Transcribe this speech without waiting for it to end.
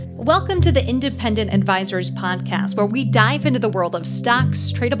Welcome to the Independent Advisors Podcast, where we dive into the world of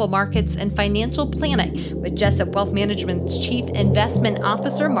stocks, tradable markets, and financial planning with Jessup Wealth Management's Chief Investment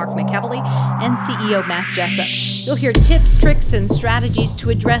Officer, Mark McEvely, and CEO, Matt Jessup. You'll hear tips, tricks, and strategies to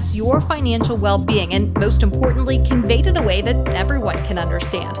address your financial well-being, and most importantly, conveyed in a way that everyone can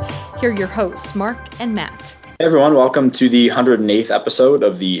understand. Here are your hosts, Mark and Matt. Hey everyone, welcome to the 108th episode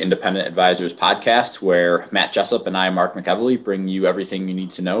of the Independent Advisors Podcast, where Matt Jessup and I, Mark McEvely, bring you everything you need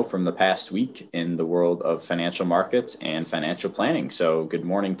to know from the past week in the world of financial markets and financial planning. So good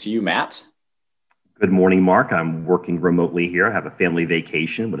morning to you, Matt. Good morning, Mark. I'm working remotely here. I have a family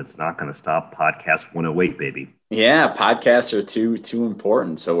vacation, but it's not going to stop Podcast 108, baby. Yeah, podcasts are too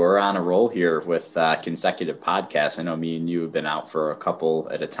important. So we're on a roll here with consecutive podcasts. I know me and you have been out for a couple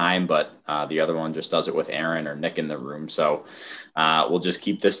at a time, but the other one just does it with Aaron or Nick in the room. So we'll just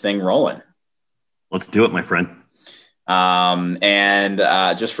keep this thing rolling. Let's do it, my friend. And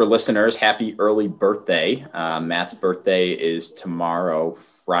just for listeners, happy early birthday. Matt's birthday is tomorrow,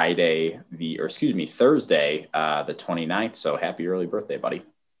 Thursday, the 29th. So happy early birthday, buddy.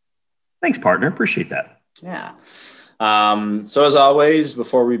 Thanks, partner. Appreciate that. Yeah. So as always,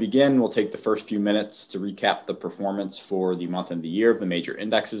 before we begin, we'll take the first few minutes to recap the performance for the month and the year of the major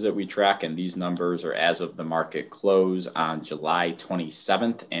indexes that we track. And these numbers are as of the market close on July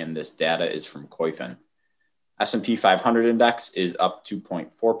 27th. And this data is from Koifin. S&P 500 index is up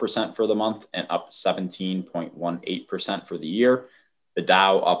 2.4% for the month and up 17.18% for the year. The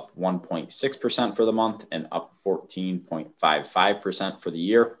Dow up 1.6% for the month and up 14.55% for the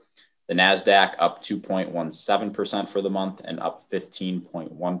year. The NASDAQ up 2.17% for the month and up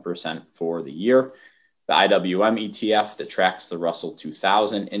 15.1% for the year. The IWM ETF that tracks the Russell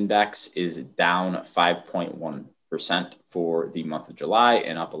 2000 index is down 5.1% for the month of July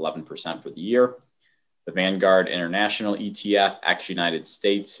and up 11% for the year. The Vanguard International ETF, ex-United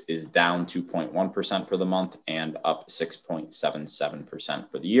States, is down 2.1% for the month and up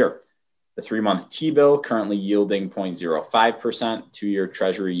 6.77% for the year. The 3-month T-bill currently yielding 0.05%, 2-year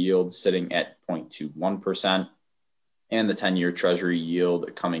Treasury yield sitting at 0.21%, and the 10-year Treasury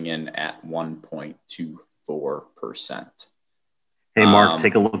yield coming in at 1.24%. Hey, Mark,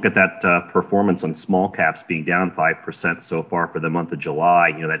 take a look at that performance on small caps being down 5% so far for the month of July.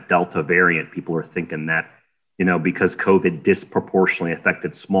 You know, that Delta variant, people are thinking that, because COVID disproportionately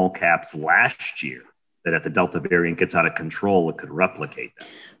affected small caps last year, that if the Delta variant gets out of control, it could replicate that.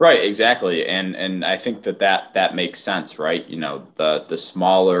 Right, exactly. And I think that makes sense, right? The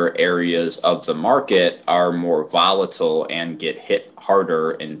smaller areas of the market are more volatile and get hit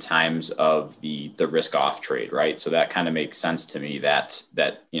harder in times of the risk off trade, right? So that kind of makes sense to me that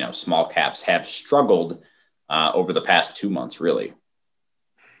small caps have struggled over the past 2 months, really.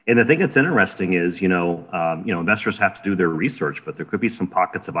 And the thing that's interesting is, investors have to do their research, but there could be some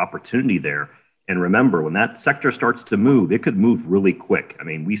pockets of opportunity there. And remember, when that sector starts to move, it could move really quick. I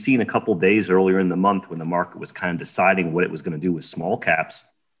mean, we've seen a couple of days earlier in the month when the market was kind of deciding what it was going to do with small caps.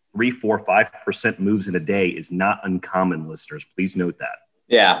 3, 4, 5% moves in a day is not uncommon, listeners. Please note that.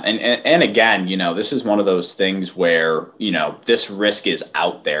 Yeah. And again, this is one of those things where, this risk is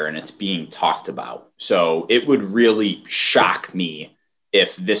out there and it's being talked about. So it would really shock me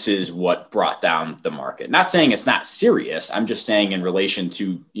if this is what brought down the market. Not saying it's not serious. I'm just saying in relation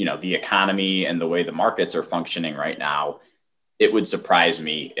to, the economy and the way the markets are functioning right now, it would surprise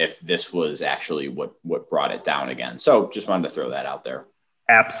me if this was actually what brought it down again. So just wanted to throw that out there.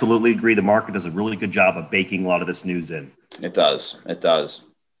 Absolutely agree. The market does a really good job of baking a lot of this news in. It does.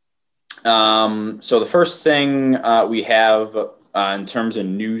 So the first thing we have in terms of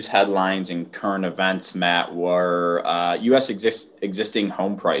news headlines and current events, Matt, were U.S. existing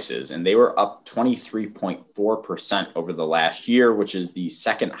home prices, and they were up 23.4% over the last year, which is the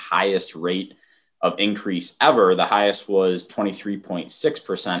second highest rate of increase ever. The highest was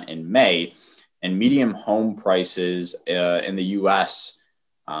 23.6% in May, and median home prices in the U.S.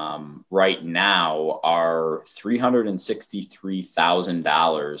 Right now are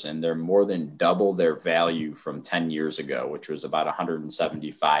 $363,000, and they're more than double their value from 10 years ago, which was about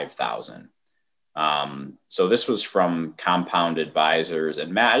 $175,000. So this was from Compound Advisors.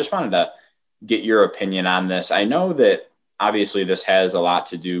 And Matt, I just wanted to get your opinion on this. I know that obviously this has a lot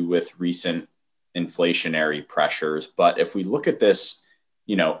to do with recent inflationary pressures, but if we look at this,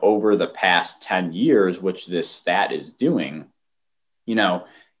 over the past 10 years, which this stat is doing,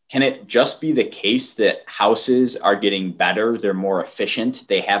 can it just be the case that houses are getting better? They're more efficient.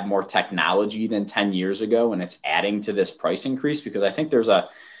 They have more technology than 10 years ago, and it's adding to this price increase? Because I think there's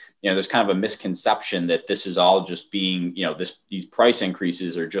kind of a misconception that this is all just being, these price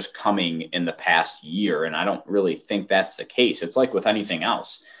increases are just coming in the past year. And I don't really think that's the case. It's like with anything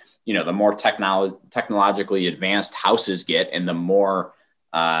else. the more technologically advanced houses get and the more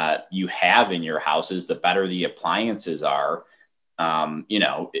you have in your houses, the better the appliances are.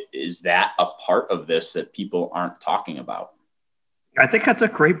 Is that a part of this that people aren't talking about? I think that's a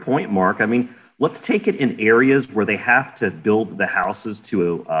great point, Mark. I mean, let's take it in areas where they have to build the houses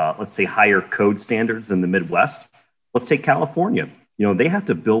to, let's say, higher code standards in the Midwest. Let's take California. They have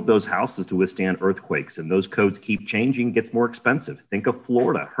to build those houses to withstand earthquakes, and those codes keep changing, it gets more expensive. Think of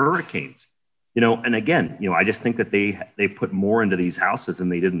Florida, hurricanes. And again, I just think that they put more into these houses than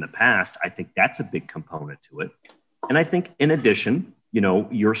they did in the past. I think that's a big component to it. And I think in addition,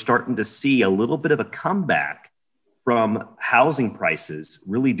 you're starting to see a little bit of a comeback from housing prices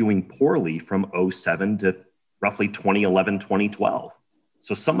really doing poorly from 2007 to roughly 2011, 2012.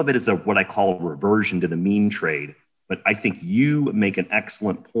 So some of it is what I call a reversion to the mean trade. But I think you make an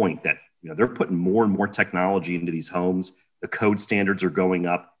excellent point that they're putting more and more technology into these homes. The code standards are going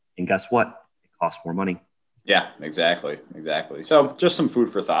up. And guess what? It costs more money. Yeah, exactly. So just some food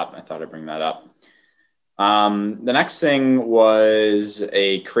for thought. I thought I'd bring that up. The next thing was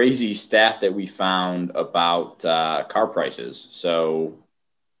a crazy stat that we found about car prices. So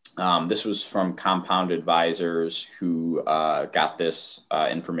this was from Compound Advisors, who got this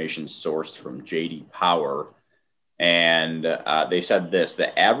information sourced from J.D. Power. And they said this: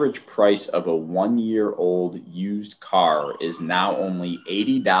 the average price of a 1-year-old used car is now only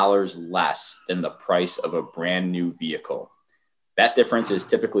 $80 less than the price of a brand new vehicle. That difference is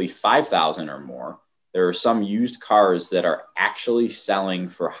typically $5,000 or more. There are some used cars that are actually selling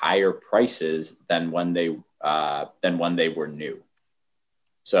for higher prices than when they were new.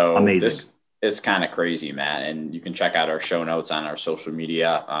 So amazing. It's kind of crazy, Matt. And you can check out our show notes on our social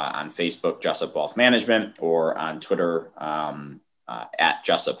media on Facebook, Jessup Wealth Management, or on Twitter at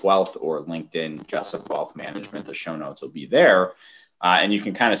Jessup Wealth, or LinkedIn, Jessup Wealth Management. The show notes will be there. And you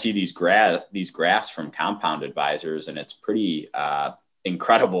can kind of see these graphs from Compound Advisors, and it's pretty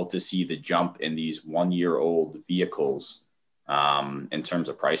incredible to see the jump in these 1-year-old vehicles in terms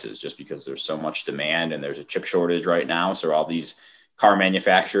of prices, just because there's so much demand and there's a chip shortage right now. So all these car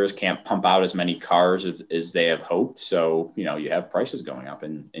manufacturers can't pump out as many cars as they have hoped. So, you have prices going up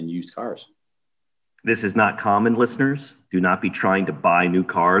in used cars. This is not common, listeners. Do not be trying to buy new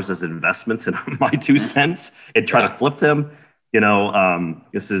cars as investments, in my 2 cents, and try to flip them.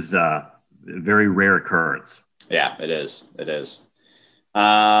 This is a very rare occurrence. Yeah, it is.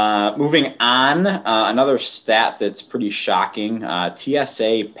 Moving on, another stat that's pretty shocking.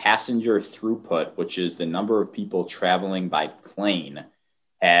 TSA passenger throughput, which is the number of people traveling by plane,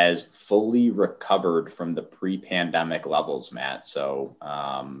 has fully recovered from the pre-pandemic levels, Matt. So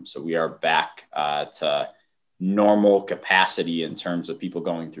we are back to normal capacity in terms of people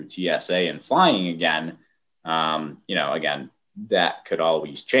going through TSA and flying again. Again, that could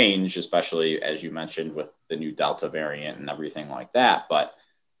always change, especially as you mentioned with the new Delta variant and everything like that. But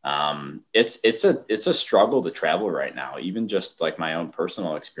it's a struggle to travel right now. Even just like my own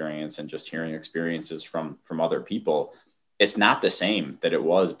personal experience and just hearing experiences from other people, it's not the same that it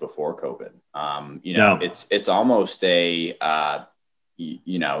was before COVID. No. It's almost a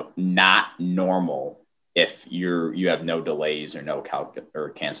not normal if you have no delays or no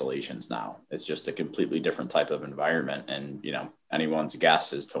cancellations now. It's just a completely different type of environment, and anyone's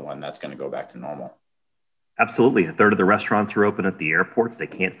guess as to when that's going to go back to normal. Absolutely. A third of the restaurants are open at the airports. They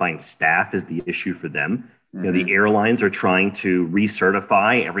can't find staff is the issue for them. Mm-hmm. The airlines are trying to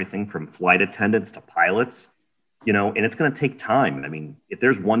recertify everything from flight attendants to pilots, and it's going to take time. I mean, if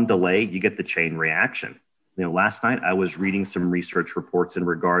there's one delay, you get the chain reaction. Last night I was reading some research reports in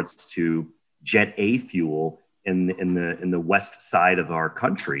regards to Jet A fuel in the west side of our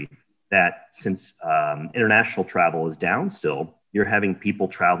country, that since international travel is down still, you're having people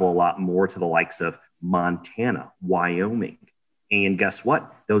travel a lot more to the likes of Montana, Wyoming. And guess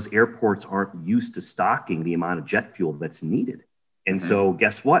what? Those airports aren't used to stocking the amount of jet fuel that's needed. And mm-hmm. So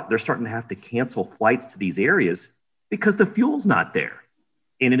guess what? They're starting to have to cancel flights to these areas because the fuel's not there.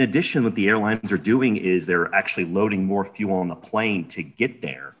 And in addition, what the airlines are doing is they're actually loading more fuel on the plane to get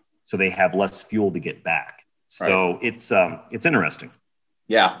there, so they have less fuel to get back. So right. It's interesting.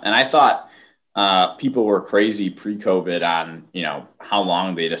 Yeah. And I thought people were crazy pre-COVID on, how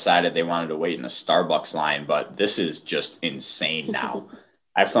long they decided they wanted to wait in a Starbucks line, but this is just insane now.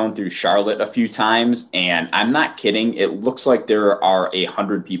 I've flown through Charlotte a few times, and I'm not kidding. It looks like there are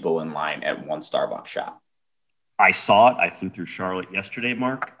 100 people in line at one Starbucks shop. I saw it. I flew through Charlotte yesterday,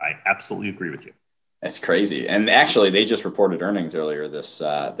 Mark. I absolutely agree with you. That's crazy. And actually, they just reported earnings earlier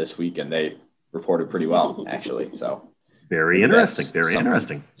this week, and they reported pretty well, actually. So very interesting. Very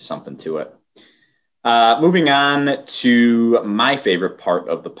interesting. Something to it. Moving on to my favorite part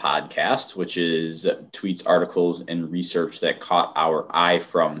of the podcast, which is tweets, articles, and research that caught our eye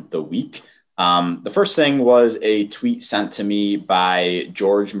from the week. The first thing was a tweet sent to me by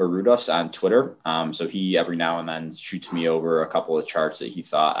George Marudas on Twitter. So he every now and then shoots me over a couple of charts that he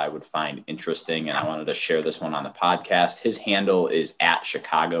thought I would find interesting, and I wanted to share this one on the podcast. His handle is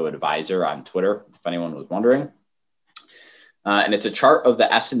 @ChicagoAdvisor on Twitter, if anyone was wondering. And it's a chart of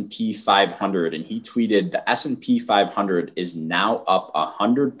the S&P 500, and he tweeted, the S&P 500 is now up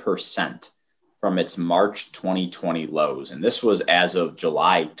 100% from its March 2020 lows. And this was as of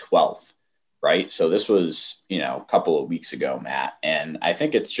July 12th, right? So this was, a couple of weeks ago, Matt. And I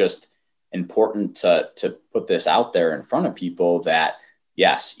think it's just important to put this out there in front of people that,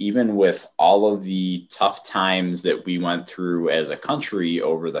 yes, even with all of the tough times that we went through as a country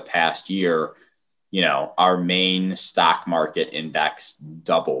over the past year, our main stock market index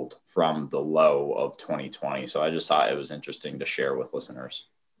doubled from the low of 2020. So I just thought it was interesting to share with listeners.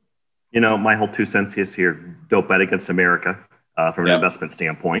 My whole 2 cents is here. Don't bet against America from an investment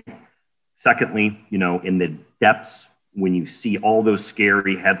standpoint. Secondly, in the depths, when you see all those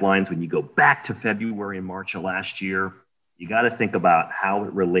scary headlines, when you go back to February and March of last year, you got to think about how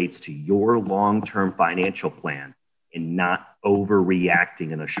it relates to your long-term financial plan and not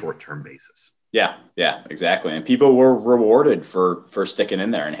overreacting in a short-term basis. Yeah, exactly. And people were rewarded for sticking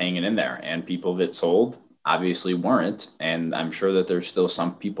in there and hanging in there. And people that sold obviously weren't. And I'm sure that there's still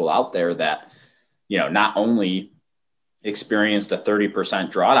some people out there that, not only experienced a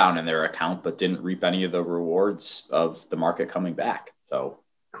 30% drawdown in their account, but didn't reap any of the rewards of the market coming back. So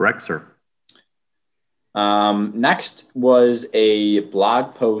correct, sir. Next was a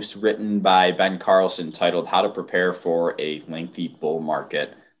blog post written by Ben Carlson titled "How to Prepare for a Lengthy Bull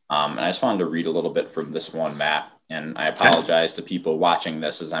Market." And I just wanted to read a little bit from this one, Matt, and I apologize to people watching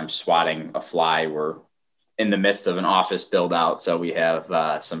this as I'm swatting a fly. We're in the midst of an office build out, so we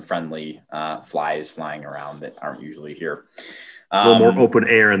have some friendly flies flying around that aren't usually here. A little more open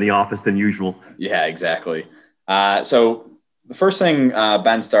air in the office than usual. Yeah, exactly. So the first thing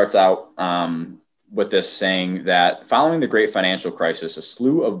Ben starts out with this saying that following the great financial crisis, a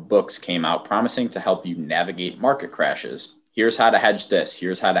slew of books came out promising to help you navigate market crashes. Here's how to hedge this.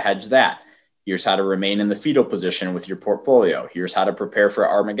 Here's how to hedge that. Here's how to remain in the fetal position with your portfolio. Here's how to prepare for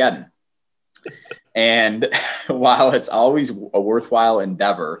Armageddon. And while it's always a worthwhile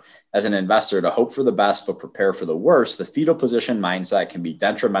endeavor as an investor to hope for the best but prepare for the worst, the fetal position mindset can be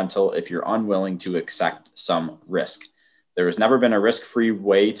detrimental if you're unwilling to accept some risk. There has never been a risk-free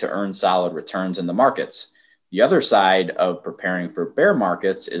way to earn solid returns in the markets. The other side of preparing for bear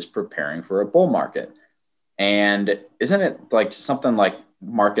markets is preparing for a bull market. And isn't it like something like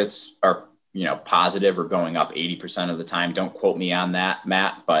markets are, positive or going up 80% of the time? Don't quote me on that,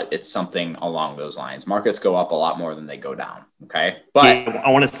 Matt, but it's something along those lines. Markets go up a lot more than they go down. Okay. But I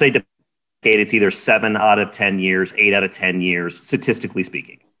want to say it's either 7 out of 10 years, 8 out of 10 years, statistically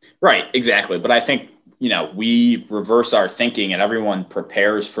speaking. Right. Exactly. But I think, we reverse our thinking and everyone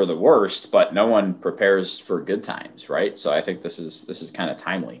prepares for the worst, but no one prepares for good times. Right. So I think this is kind of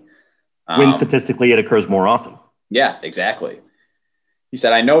timely. When statistically it occurs more often. Yeah, exactly. He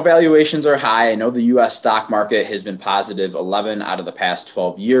said, I know valuations are high. I know the U.S. stock market has been positive 11 out of the past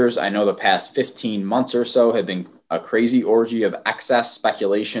 12 years. I know the past 15 months or so have been a crazy orgy of excess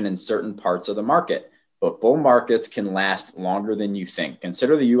speculation in certain parts of the market. But bull markets can last longer than you think.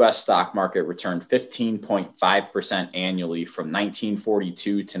 Consider the U.S. stock market returned 15.5% annually from 1942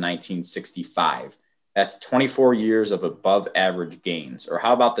 to 1965. That's 24 years of above average gains. Or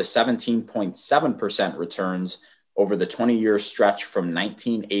how about the 17.7% returns over the 20-year stretch from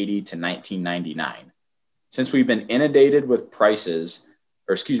 1980 to 1999? Since we've been inundated with pieces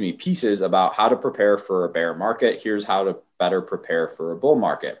about how to prepare for a bear market, here's how to better prepare for a bull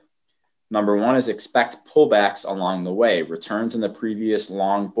market. Number one is expect pullbacks along the way. Returns in the previous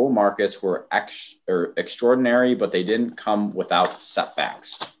long bull markets were extraordinary, but they didn't come without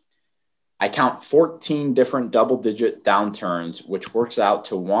setbacks. I count 14 different double-digit downturns, which works out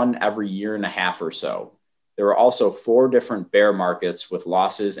to one every year and a half or so. There are also 4 different bear markets with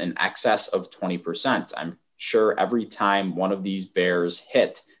losses in excess of 20%. I'm sure every time one of these bears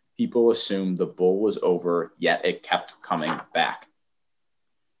hit, people assumed the bull was over, yet it kept coming back.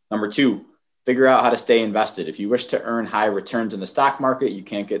 Number 2, figure out how to stay invested. If you wish to earn high returns in the stock market, you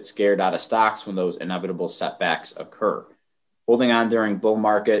can't get scared out of stocks when those inevitable setbacks occur. Holding on during bull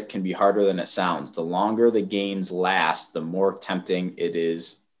market can be harder than it sounds. The longer the gains last, the more tempting it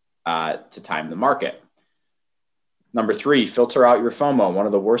is to time the market. Number 3, filter out your FOMO. One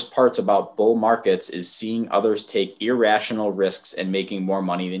of the worst parts about bull markets is seeing others take irrational risks and making more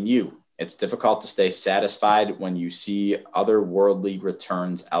money than you. It's difficult to stay satisfied when you see otherworldly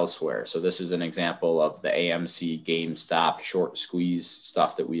returns elsewhere. So this is an example of the AMC, GameStop, short squeeze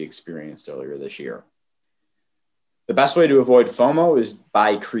stuff that we experienced earlier this year. The best way to avoid FOMO is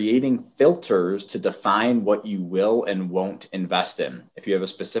by creating filters to define what you will and won't invest in. If you have a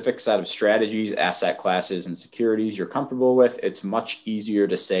specific set of strategies, asset classes, and securities you're comfortable with, it's much easier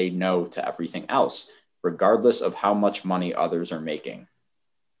to say no to everything else, regardless of how much money others are making.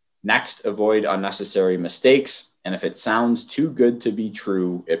 Next, avoid unnecessary mistakes. And if it sounds too good to be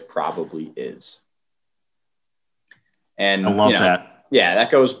true, it probably is. And I love that. Yeah,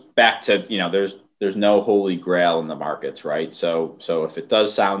 that goes back to, there's no holy grail in the markets, right? So if it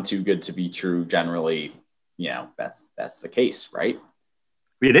does sound too good to be true, generally, that's the case, right?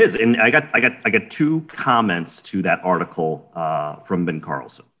 It is. And I got two comments to that article from Ben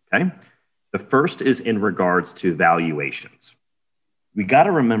Carlson. Okay. The first is in regards to valuations. We got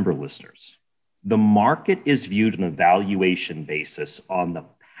to remember, listeners, the market is viewed on a valuation basis on the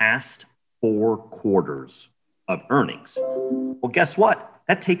past 4 quarters of earnings. Well, guess what?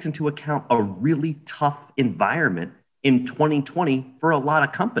 That takes into account a really tough environment in 2020 for a lot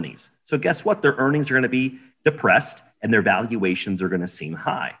of companies. So guess what? Their earnings are going to be depressed and their valuations are going to seem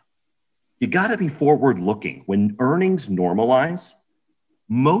high. You got to be forward looking. When earnings normalize,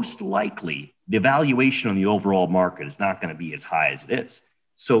 most likely the valuation on the overall market is not going to be as high as it is.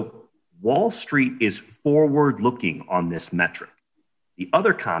 So Wall Street is forward looking on this metric. The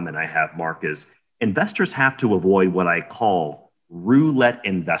other comment I have, Mark, is investors have to avoid what I call roulette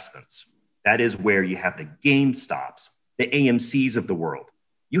investments. That is where you have the GameStops, the AMCs of the world.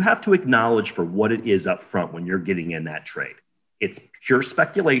 You have to acknowledge for what it is up front when you're getting in that trade. It's pure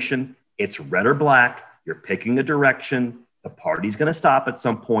speculation. It's red or black. You're picking a direction. The party's going to stop at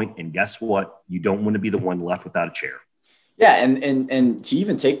some point. And guess what? You don't want to be the one left without a chair. Yeah. And to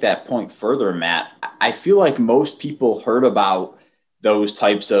even take that point further, Matt, I feel like most people heard about those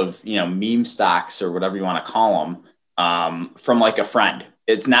types of, meme stocks or whatever you want to call them from like a friend.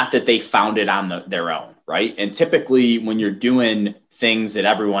 It's not that they found it on their own, right? And typically when you're doing things that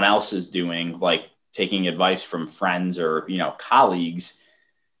everyone else is doing, like taking advice from friends or, colleagues,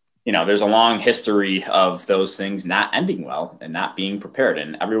 there's a long history of those things not ending well and not being prepared.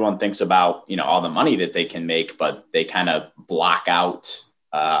 And everyone thinks about, all the money that they can make, but they kind of block out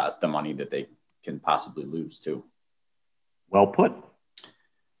the money that they can possibly lose too. Well put.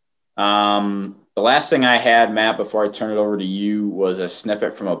 The last thing I had, Matt, before I turn it over to you, was a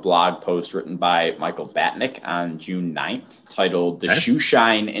snippet from a blog post written by Michael Batnick on June 9th titled The Shoe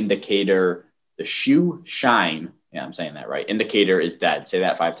Shine Indicator. The Shoe Shine. Yeah, I'm saying that right. Indicator is dead. Say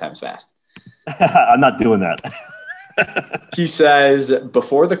that 5 times fast. I'm not doing that. He says,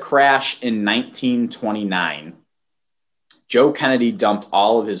 before the crash in 1929, Joe Kennedy dumped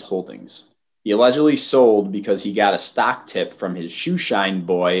all of his holdings. He allegedly sold because he got a stock tip from his shoe shine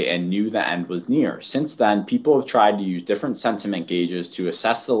boy and knew the end was near. Since then, people have tried to use different sentiment gauges to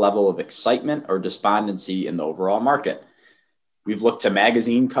assess the level of excitement or despondency in the overall market. We've looked to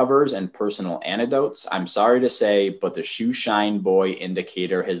magazine covers and personal anecdotes. I'm sorry to say, but the shoe shine boy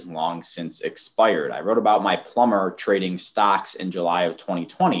indicator has long since expired. I wrote about my plumber trading stocks in July of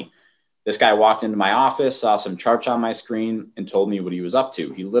 2020. This guy walked into my office, saw some charts on my screen, and told me what he was up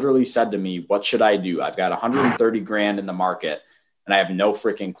to. He literally said to me, what should I do? I've got 130 grand in the market, and I have no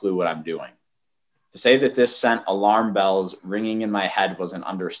freaking clue what I'm doing. To say that this sent alarm bells ringing in my head was an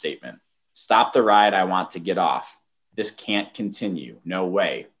understatement. Stop the ride. I want to get off. This can't continue. No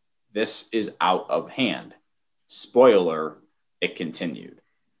way. This is out of hand. Spoiler, it continued.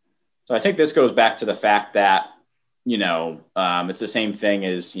 So I think this goes back to the fact that, it's the same thing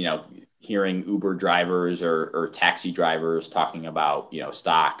as, hearing Uber drivers or taxi drivers talking about,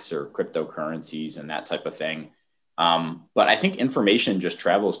 stocks or cryptocurrencies and that type of thing. But I think information just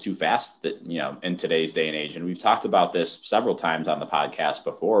travels too fast that, in today's day and age. And we've talked about this several times on the podcast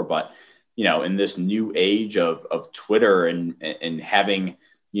before, but, in this new age of Twitter and having,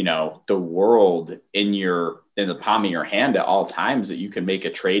 the world in the palm of your hand at all times, that you can make a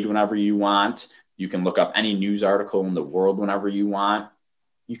trade whenever you want. You can look up any news article in the world whenever you want.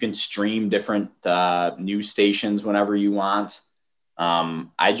 You can stream different news stations whenever you want.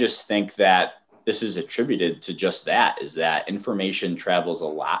 I just think that this is attributed to just that, is that information travels a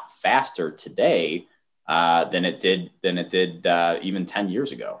lot faster today than it did even 10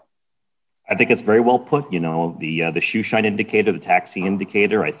 years ago. I think it's very well put. The shoe shine indicator, the taxi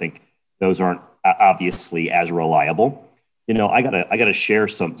indicator, I think those aren't obviously as reliable. I gotta share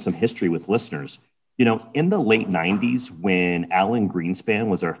some history with listeners. In the late 90s, when Alan Greenspan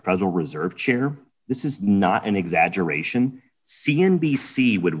was our Federal Reserve chair, this is not an exaggeration,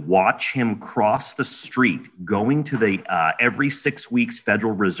 CNBC would watch him cross the street going to the every 6 weeks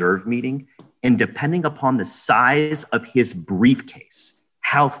Federal Reserve meeting. And depending upon the size of his briefcase,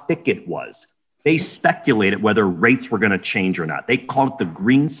 how thick it was, they speculated whether rates were going to change or not. They called it the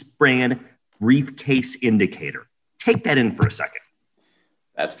Greenspan briefcase indicator. Take that in for a second.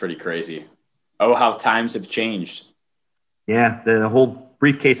 That's pretty crazy. Oh, how times have changed. Yeah, the whole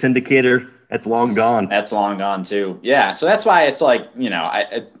briefcase indicator, that's long gone. That's long gone too. Yeah, so that's why it's like,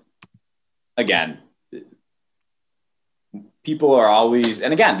 again, people are always,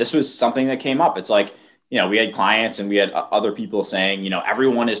 and again, this was something that came up. It's like, we had clients and we had other people saying,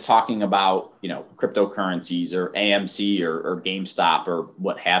 everyone is talking about, cryptocurrencies or AMC or GameStop or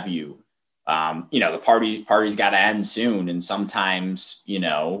what have you. The party's got to end soon. And sometimes,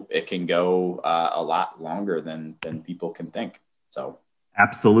 it can go a lot longer than people can think. So.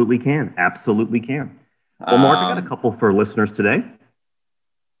 Absolutely can. Well, Mark, I got a couple for listeners today.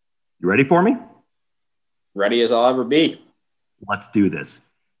 You ready for me? Ready as I'll ever be. Let's do this.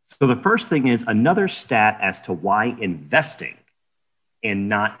 So the first thing is another stat as to why investing and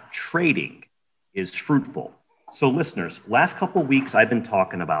not trading is fruitful. So listeners, last couple of weeks, I've been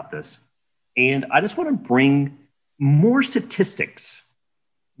talking about this, and I just want to bring more statistics,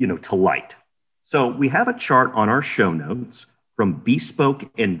 to light. So we have a chart on our show notes from Bespoke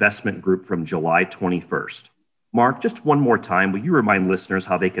Investment Group from July 21st. Mark, just one more time, will you remind listeners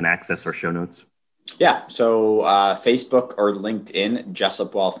how they can access our show notes? Yeah. So Facebook or LinkedIn,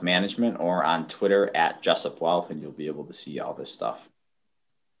 Jessup Wealth Management, or on Twitter at Jessup Wealth, and you'll be able to see all this stuff.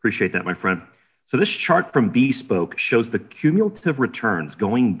 Appreciate that, my friend. So this chart from Bespoke shows the cumulative returns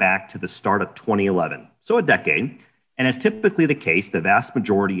going back to the start of 2011, so a decade. And as typically the case, the vast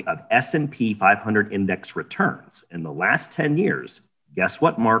majority of S&P 500 index returns in the last 10 years, guess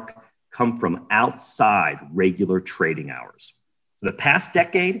what, Mark, come from outside regular trading hours. So the past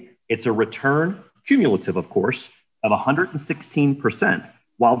decade, it's a return, cumulative, of course, of 116%,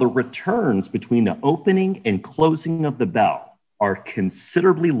 while the returns between the opening and closing of the bell are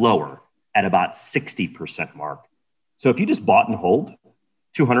considerably lower at about 60%, Mark. So if you just bought and hold,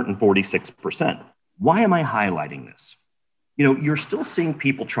 246%. Why am I highlighting this? You're still seeing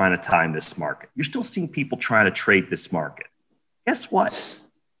people trying to time this market. You're still seeing people trying to trade this market. Guess what?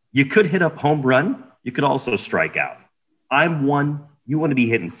 You could hit a home run. You could also strike out. I'm one. You want to be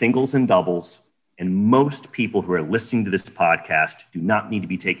hitting singles and doubles. And most people who are listening to this podcast do not need to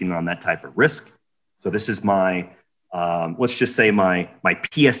be taking on that type of risk. So this is my, let's just say my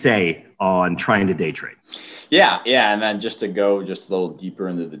PSA on trying to day trade. Yeah. And then just to go just a little deeper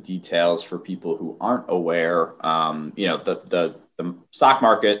into the details for people who aren't aware, the stock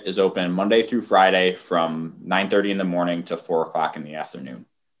market is open Monday through Friday from 9:30 in the morning to 4 o'clock in the afternoon.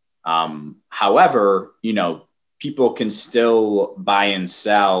 However, people can still buy and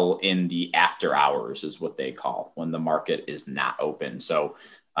sell in the after hours is what they call when the market is not open. So,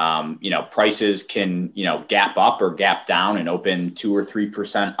 prices can, gap up or gap down and open 2 or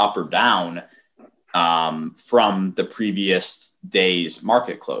 3% up or down from the previous day's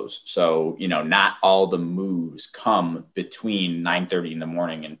market close. So, not all the moves come between 9:30 in the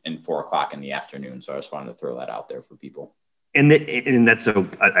morning and 4 o'clock in the afternoon. So I just wanted to throw that out there for people. And that's so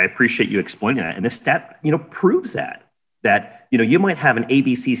I appreciate you explaining that. And this stat, proves that you might have an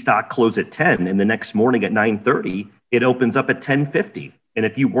ABC stock close at 10 and the next morning at 9:30, it opens up at 10:50. And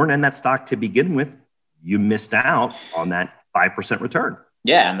if you weren't in that stock to begin with, you missed out on that 5% return.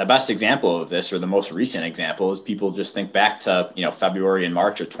 Yeah. And the best example of this, or the most recent example, is people just think back to, February and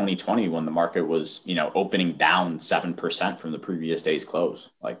March of 2020 when the market was, opening down 7% from the previous day's close.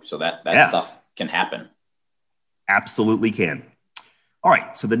 So that stuff can happen. Absolutely can. All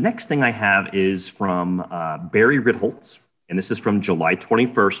right. So the next thing I have is from Barry Ritholtz, and this is from July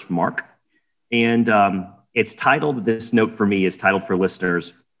 21st, Mark. And it's titled, this note for me is titled for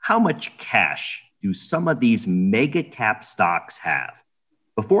listeners, how much cash do some of these mega cap stocks have?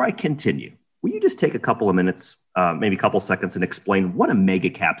 Before I continue, will you just take a couple of minutes, maybe a couple seconds, and explain what a mega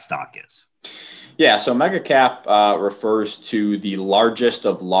cap stock is? Yeah, so mega cap refers to the largest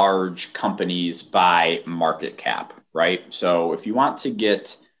of large companies by market cap, right? So if you want to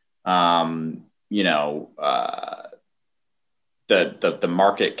get, the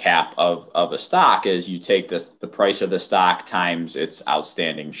market cap of a stock is you take the price of the stock times its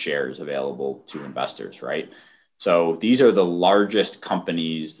outstanding shares available to investors, right? So these are the largest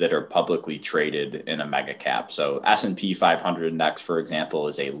companies that are publicly traded in a mega cap. So S&P 500 index, for example,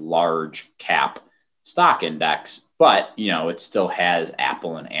 is a large cap stock index, but it still has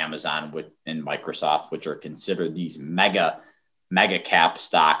Apple and Amazon and Microsoft, which are considered these mega mega cap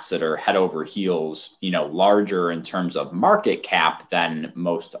stocks that are head over heels, larger in terms of market cap than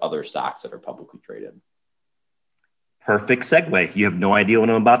most other stocks that are publicly traded. Perfect segue. You have no idea what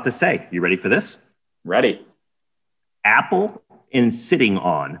I'm about to say. You ready for this? Ready. Apple is sitting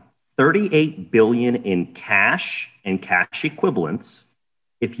on $38 billion in cash and cash equivalents.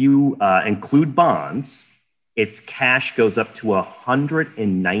 If you include bonds, its cash goes up to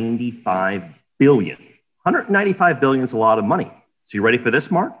 $195 billion. $195 billion is a lot of money. So you ready for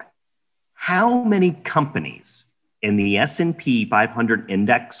this, Mark? How many companies in the S&P 500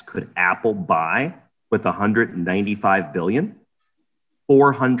 index could Apple buy with $195 billion?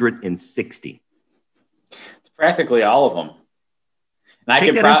 460. It's practically all of them.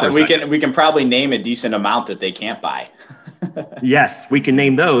 And we can probably name a decent amount that they can't buy. Yes, we can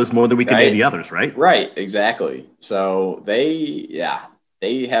name those more than we can name the others, right? Right, exactly. So they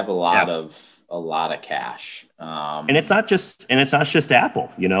have a lot of cash. And it's not just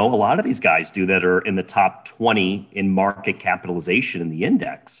Apple. A lot of these guys do that are in the top 20 in market capitalization in the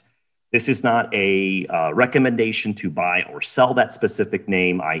index. This is not a recommendation to buy or sell that specific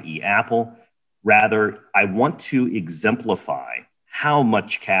name, i.e. Apple. Rather, I want to exemplify how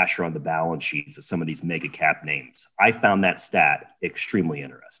much cash are on the balance sheets of some of these mega cap names. I found that stat extremely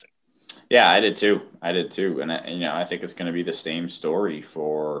interesting. Yeah, I did too. And I think it's going to be the same story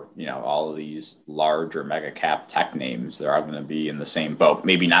for, all of these larger mega cap tech names. They're all going to be in the same boat.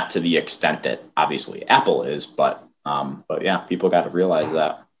 Maybe not to the extent that obviously Apple is, but yeah, people got to realize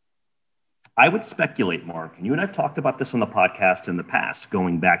that. I would speculate, Mark, and you and I've talked about this on the podcast in the past,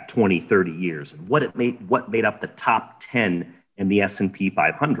 going back 20, 30 years, and what made up the top 10 in the S&P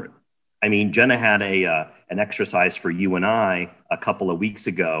 500. I mean, Jenna had an exercise for you and I a couple of weeks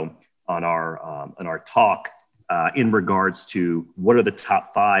ago on our talk in regards to what are the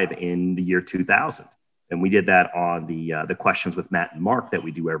top 5 in the year 2000. And we did that on the questions with Matt and Mark that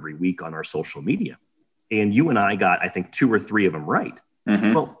we do every week on our social media. And you and I got, I think, 2 or 3 of them right.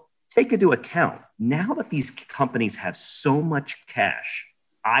 Mm-hmm. Well, take into account, now that these companies have so much cash,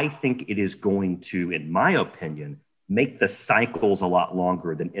 I think it is going to, in my opinion, make the cycles a lot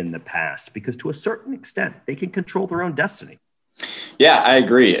longer than in the past, because to a certain extent, they can control their own destiny. Yeah, I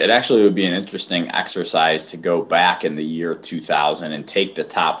agree. It actually would be an interesting exercise to go back in the year 2000 and take the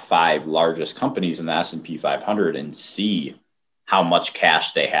top 5 largest companies in the S&P 500 and see how much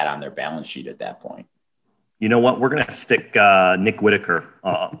cash they had on their balance sheet at that point. You know what? We're going to stick Nick Whitaker,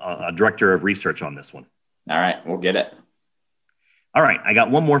 a director of research, on this one. All right, we'll get it. All right, I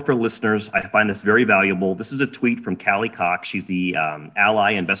got one more for listeners. I find this very valuable. This is a tweet from Callie Cox. She's the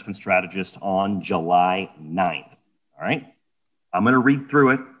Ally investment strategist on July 9th. All right, I'm going to read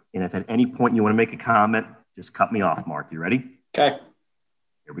through it. And if at any point you want to make a comment, just cut me off, Mark. You ready? Okay.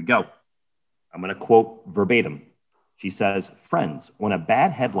 Here we go. I'm going to quote verbatim. She says, friends, when a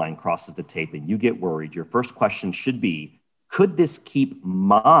bad headline crosses the tape and you get worried, your first question should be, could this keep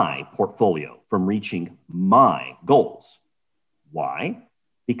my portfolio from reaching my goals? Why?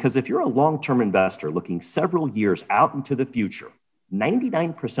 Because if you're a long-term investor looking several years out into the future,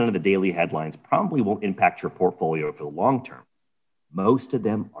 99% of the daily headlines probably won't impact your portfolio for the long term. Most of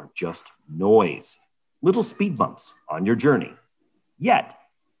them are just noise, little speed bumps on your journey. Yet,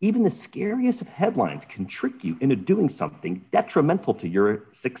 even the scariest of headlines can trick you into doing something detrimental to your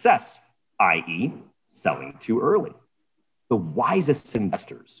success, i.e., selling too early. The wisest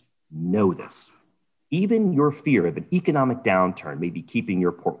investors know this. Even your fear of an economic downturn may be keeping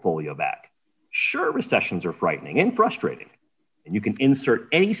your portfolio back. Sure, recessions are frightening and frustrating, and you can insert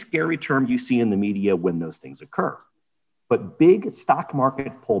any scary term you see in the media when those things occur. But big stock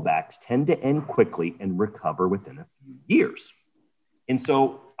market pullbacks tend to end quickly and recover within a few years. And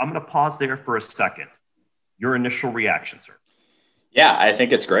so I'm going to pause there for a second. Your initial reaction, sir. Yeah, I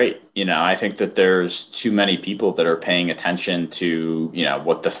think it's great. I think that there's too many people that are paying attention to,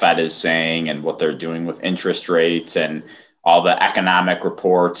 what the Fed is saying and what they're doing with interest rates and all the economic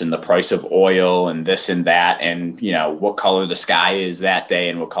reports and the price of oil and this and that and, what color the sky is that day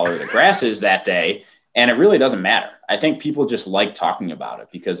and what color the grass is that day. And it really doesn't matter. I think people just like talking about it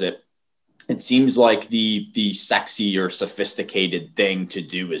because it seems like the sexy or sophisticated thing to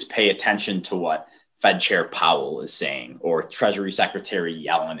do is pay attention to what Fed Chair Powell is saying or Treasury Secretary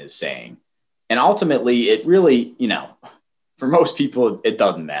Yellen is saying. And ultimately, it really, for most people, it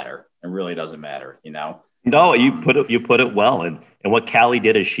doesn't matter. It really doesn't matter, No, you put it well. And what Callie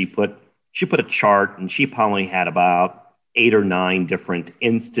did is she put a chart, and she probably had about 8 or 9 different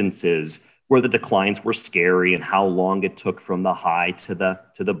instances where the declines were scary and how long it took from the high to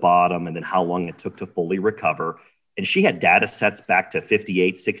the bottom, and then how long it took to fully recover. And she had data sets back to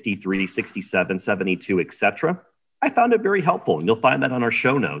 58, 63, 67, 72, et cetera. I found it very helpful, and you'll find that on our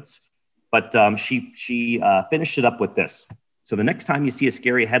show notes. But she finished it up with this. So the next time you see a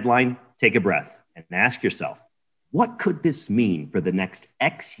scary headline, take a breath and ask yourself, what could this mean for the next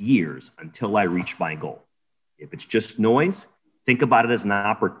X years until I reach my goal? If it's just noise, think about it as an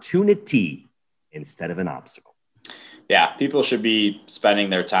opportunity instead of an obstacle. Yeah, people should be spending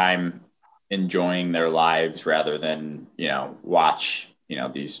their time enjoying their lives rather than, watch,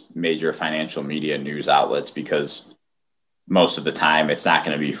 these major financial media news outlets, because most of the time it's not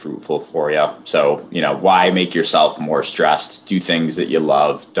going to be fruitful for you. So, why make yourself more stressed? Do things that you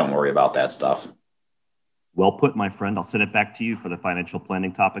love. Don't worry about that stuff. Well put, my friend. I'll send it back to you for the financial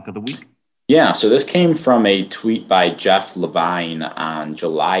planning topic of the week. Yeah, so this came from a tweet by Jeff Levine on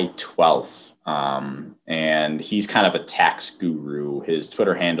July 12th. And he's kind of a tax guru. His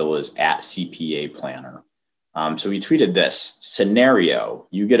Twitter handle is @CPA Planner. So he tweeted this scenario: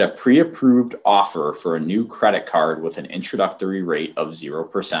 you get a pre-approved offer for a new credit card with an introductory rate of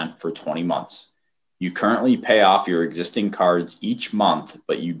 0% for 20 months. You currently pay off your existing cards each month,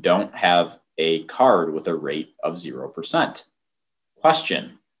 but you don't have a card with a rate of 0%.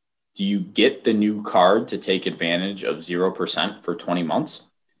 Question: do you get the new card to take advantage of 0% for 20 months?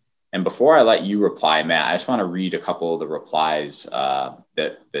 And before I let you reply, Matt, I just want to read a couple of the replies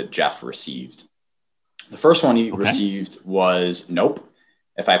that Jeff received. The first one he received was, nope.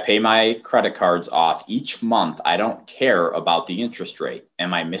 If I pay my credit cards off each month, I don't care about the interest rate.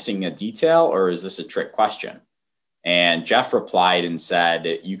 Am I missing a detail, or is this a trick question? And Jeff replied and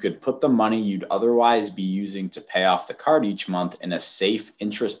said, you could put the money you'd otherwise be using to pay off the card each month in a safe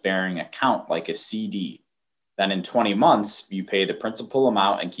interest-bearing account like a CD. Then in 20 months, you pay the principal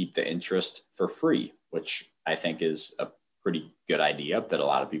amount and keep the interest for free, which I think is a pretty good idea that a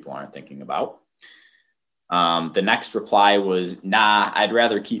lot of people aren't thinking about. The next reply was, nah, I'd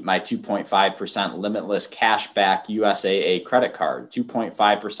rather keep my 2.5% limitless cashback USAA credit card,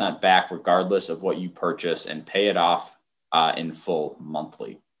 2.5% back regardless of what you purchase, and pay it off in full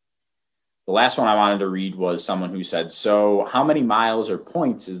monthly. The last one I wanted to read was someone who said, so how many miles or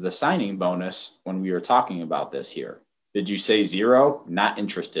points is the signing bonus when we were talking about this here? Did you say 0? Not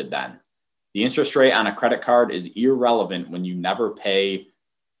interested then. The interest rate on a credit card is irrelevant when you never pay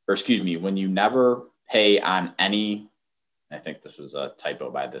on any, I think this was a typo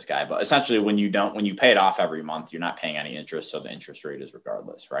by this guy, but essentially when you pay it off every month, you're not paying any interest. So the interest rate is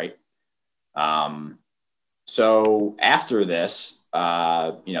regardless, right? So after this,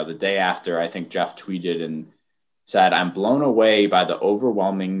 the day after, I think Jeff tweeted and said, I'm blown away by the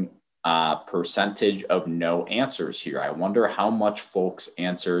overwhelming percentage of no answers here. I wonder how much folks'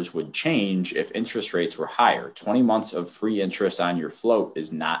 answers would change if interest rates were higher. 20 months of free interest on your float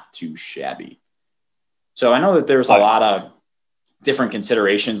is not too shabby. So I know that there's a lot of different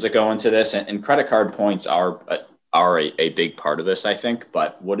considerations that go into this, and credit card points are a big part of this, I think.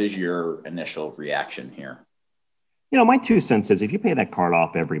 But what is your initial reaction here? My 2 cents is if you pay that card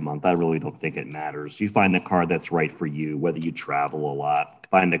off every month, I really don't think it matters. You find the card that's right for you, whether you travel a lot,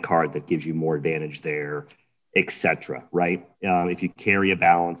 find a card that gives you more advantage there, etc. Right? If you carry a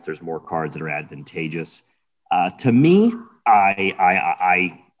balance, there's more cards that are advantageous. To me,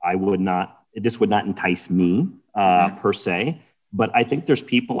 I would not. This would not entice me per se, but I think there's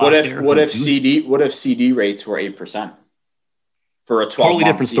people out there. What if CD rates were 8% for a 12-month totally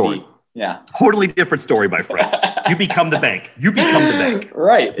different CD? Story. Yeah, totally different story, my friend. You become the bank.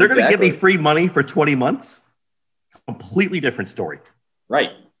 Right. They're going to give me free money for 20 months. Completely different story.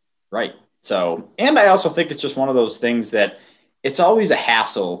 Right. So, and I also think it's just one of those things that it's always a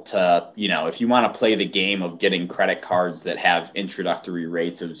hassle to, if you want to play the game of getting credit cards that have introductory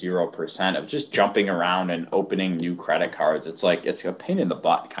rates of 0%, of just jumping around and opening new credit cards. It's like, it's a pain in the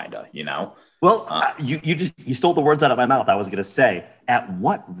butt, kind of, Well, you stole the words out of my mouth. I was going to say, at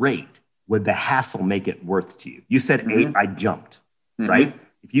what rate would the hassle make it worth to you? You said 8, I jumped, right?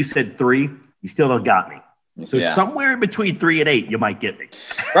 If you said 3, you still don't got me. So somewhere in between 3 and 8, you might get me.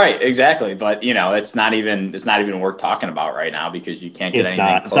 Right, exactly. But it's not even worth talking about right now because you can't get anything.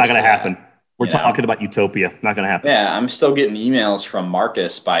 It's not going to happen. We're talking about utopia. Not going to happen. Yeah, I'm still getting emails from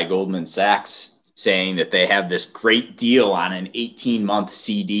Marcus by Goldman Sachs saying that they have this great deal on an 18-month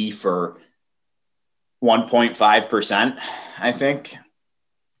CD for 1.5%, I think.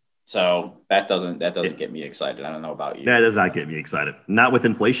 So that doesn't get me excited. I don't know about you. That does not get me excited. Not with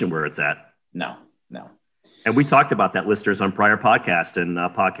inflation where it's at. No. And we talked about that, listeners, on prior podcast and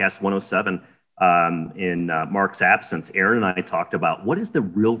podcast 107 in Mark's absence. Aaron and I talked about what is the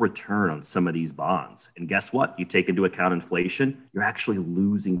real return on some of these bonds. And guess what? You take into account inflation, you're actually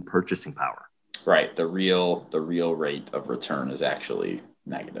losing purchasing power. Right. The real rate of return is actually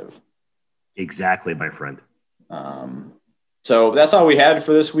negative. Exactly, my friend. So that's all we had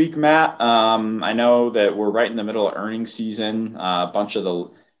for this week, Matt. I know that we're right in the middle of earnings season. A bunch of the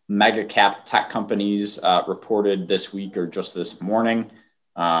mega cap tech companies reported this week or just this morning.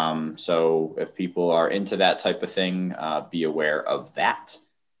 So if people are into that type of thing, be aware of that.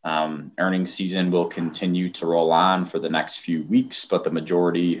 Earnings season will continue to roll on for the next few weeks, but the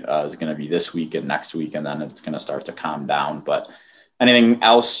majority is going to be this week and next week, and then it's going to start to calm down. But anything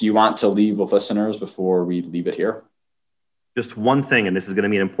else you want to leave with listeners before we leave it here? Just one thing, and this is going to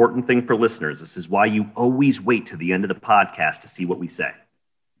be an important thing for listeners. This is why you always wait to the end of the podcast to see what we say.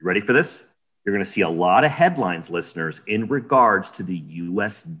 You ready for this? You're going to see a lot of headlines, listeners, in regards to the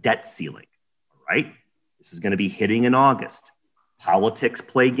U.S. debt ceiling. All right? This is going to be hitting in August. Politics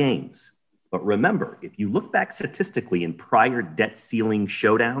play games. But remember, if you look back statistically in prior debt ceiling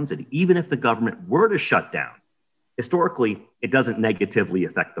showdowns, and even if the government were to shut down, historically, it doesn't negatively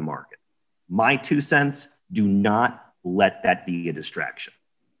affect the market. My 2 cents, do not let that be a distraction.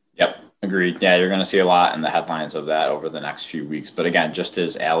 Yep, agreed. Yeah, you're going to see a lot in the headlines of that over the next few weeks. But again, just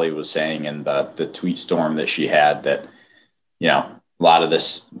as Allie was saying in the tweet storm that she had, that, you know, a lot of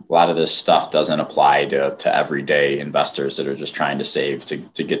this stuff doesn't apply to everyday investors that are just trying to save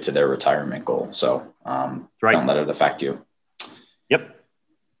to get to their retirement goal. So Don't let it affect you. Yep.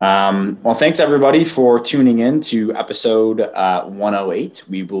 Well, thanks everybody for tuning in to episode 108.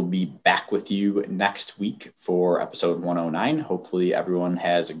 We will be back with you next week for episode 109. Hopefully everyone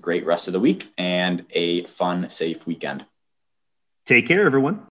has a great rest of the week and a fun, safe weekend. Take care,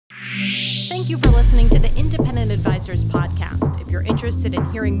 everyone. Thank you for listening to the Independent Advisors Podcast. If you're interested in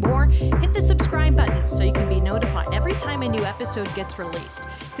hearing more, hit the subscribe button so you can be notified every time a new episode gets released.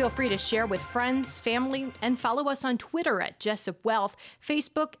 Feel free to share with friends, family, and follow us on Twitter at Jessup Wealth,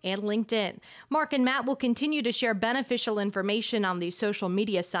 Facebook, and LinkedIn. Mark and Matt will continue to share beneficial information on these social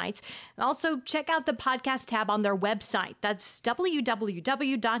media sites. Also, check out the podcast tab on their website. That's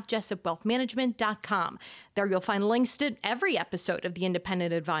www.jessupwealthmanagement.com. There you'll find links to every episode of the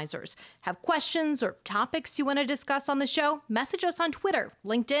Independent Advisors. Have questions or topics you want to discuss on the show? Message us on Twitter,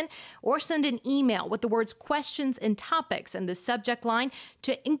 LinkedIn, or send an email with the words questions and topics in the subject line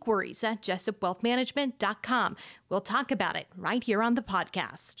to inquiries@jessupwealthmanagement.com. We'll talk about it right here on the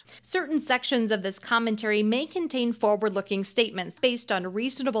podcast. Certain sections of this commentary may contain forward-looking statements based on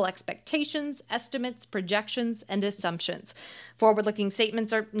reasonable expectations, estimates, projections, and assumptions. Forward-looking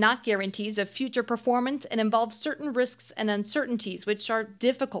statements are not guarantees of future performance and involve certain risks and uncertainties which are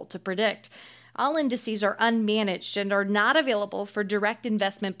difficult to predict. All indices are unmanaged and are not available for direct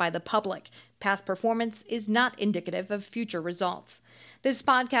investment by the public. Past performance is not indicative of future results. This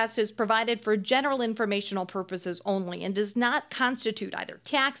podcast is provided for general informational purposes only and does not constitute either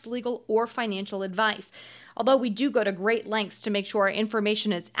tax, legal, or financial advice. Although we do go to great lengths to make sure our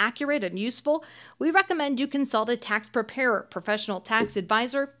information is accurate and useful, we recommend you consult a tax preparer, professional tax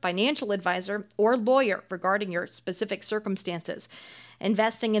advisor, financial advisor, or lawyer regarding your specific circumstances.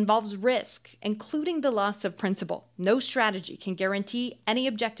 Investing involves risk, including the loss of principal. No strategy can guarantee any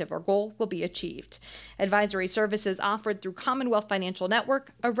objective or goal will be achieved. Advisory services offered through Commonwealth Financial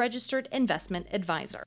Network, a registered investment advisor.